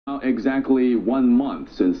Now exactly 1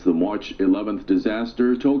 month since the March 11th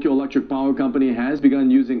disaster, Tokyo Electric Power Company has begun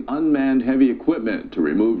using unmanned heavy equipment to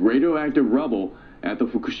remove radioactive rubble at the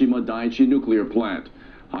Fukushima Daiichi nuclear plant.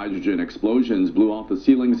 Hydrogen explosions blew off the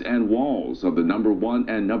ceilings and walls of the number 1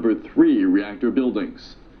 and number 3 reactor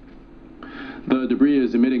buildings. The debris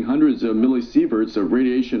is emitting hundreds of millisieverts of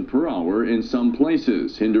radiation per hour in some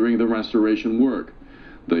places, hindering the restoration work.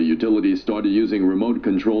 The utility started using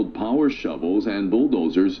remote-controlled power shovels and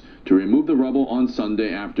bulldozers to remove the rubble on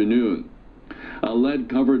Sunday afternoon. A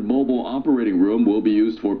lead-covered mobile operating room will be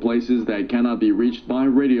used for places that cannot be reached by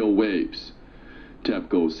radio waves.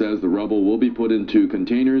 TEPCO says the rubble will be put into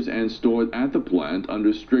containers and stored at the plant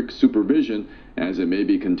under strict supervision, as it may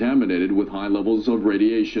be contaminated with high levels of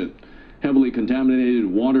radiation. Heavily contaminated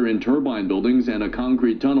water in turbine buildings and a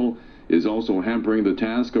concrete tunnel is also hampering the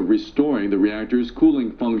task of restoring the reactor's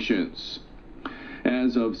cooling functions.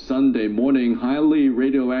 As of Sunday morning, highly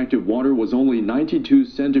radioactive water was only 92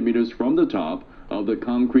 centimeters from the top of the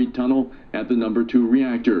concrete tunnel at the number 2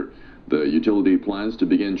 reactor. The utility plans to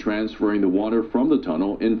begin transferring the water from the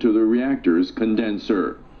tunnel into the reactor's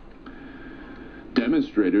condenser.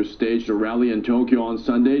 Demonstrators staged a rally in Tokyo on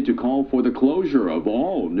Sunday to call for the closure of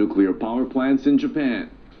all nuclear power plants in Japan.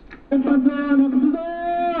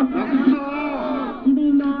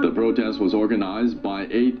 The protest was organized by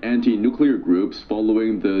 8 anti-nuclear groups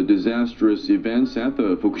following the disastrous events at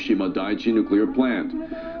the Fukushima Daiichi nuclear plant.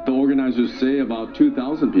 The organizers say about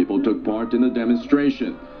 2,000 people took part in the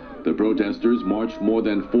demonstration. The protesters marched more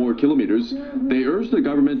than 4 kilometers. They urged the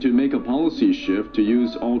government to make a policy shift to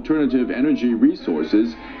use alternative energy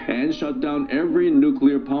resources and shut down every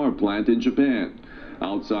nuclear power plant in Japan.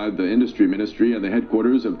 Outside the industry ministry and the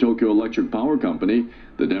headquarters of Tokyo Electric Power Company,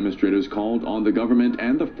 the demonstrators called on the government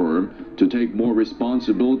and the firm to take more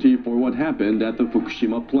responsibility for what happened at the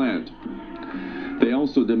Fukushima plant. They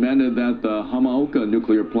also demanded that the Hamaoka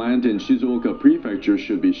nuclear plant in Shizuoka Prefecture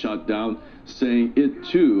should be shut down, saying it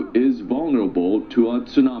too is vulnerable to a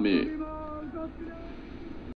tsunami.